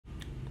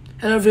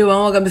Hello everyone,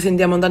 welcome to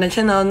Cynthia Montana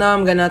channel. Now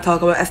I'm gonna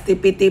talk about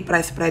STPT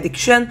price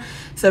prediction.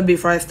 So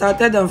before I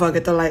started, don't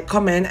forget to like,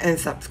 comment, and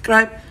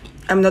subscribe.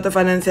 I'm not a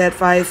financial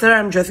advisor.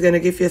 I'm just gonna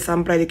give you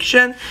some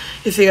prediction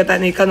using a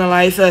technical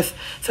analysis.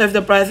 So if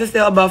the price is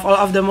still above all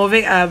of the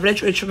moving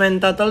average, which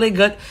means totally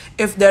good.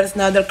 If there's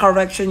another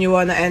correction you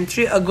wanna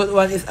entry, a good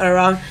one is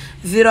around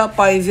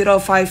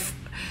 0.05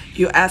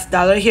 US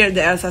dollar. Here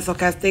they are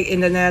stochastic in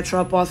the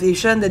natural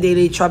position. The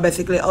daily chart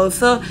basically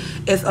also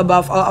is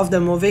above all of the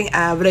moving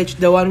average.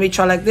 The one we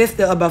chart like this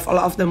still above all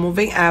of the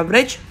moving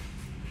average.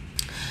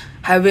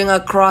 Having a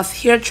cross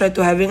here, try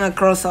to having a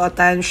cross of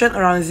attention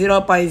around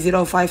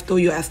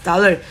 0.052 US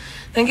dollar.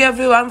 Thank you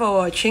everyone for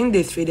watching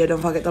this video.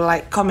 Don't forget to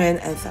like, comment,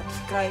 and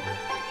subscribe.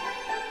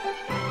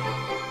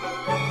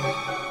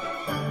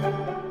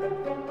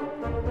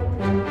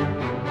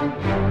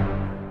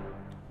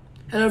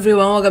 Hello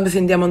everyone, welcome to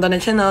Cynthia Montana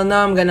channel.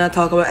 Now I'm gonna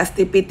talk about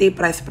STPT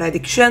price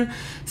prediction.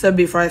 So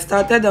before I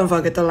started, don't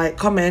forget to like,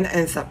 comment,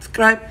 and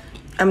subscribe.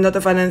 I'm not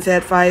a financial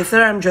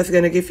advisor. I'm just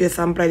gonna give you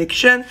some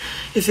prediction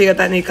using a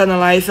technical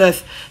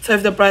analysis. So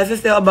if the price is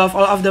still above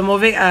all of the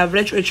moving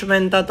average, which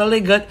means totally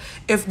good.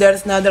 If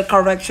there's another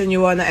correction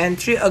you wanna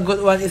entry, a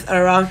good one is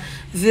around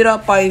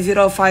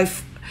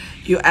 0.05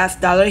 US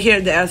dollar. Here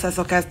they are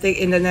stochastic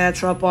in the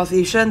natural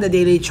position. The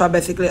daily chart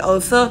basically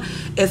also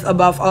is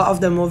above all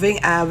of the moving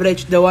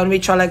average. The one we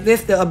chart like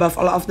this still above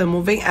all of the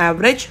moving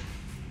average.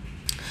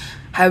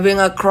 Having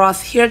a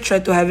cross here, try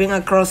to having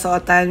a cross of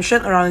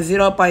attention around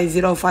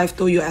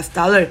 0.052 US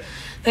dollar.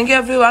 Thank you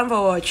everyone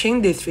for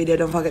watching this video.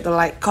 Don't forget to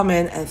like,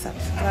 comment, and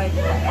subscribe.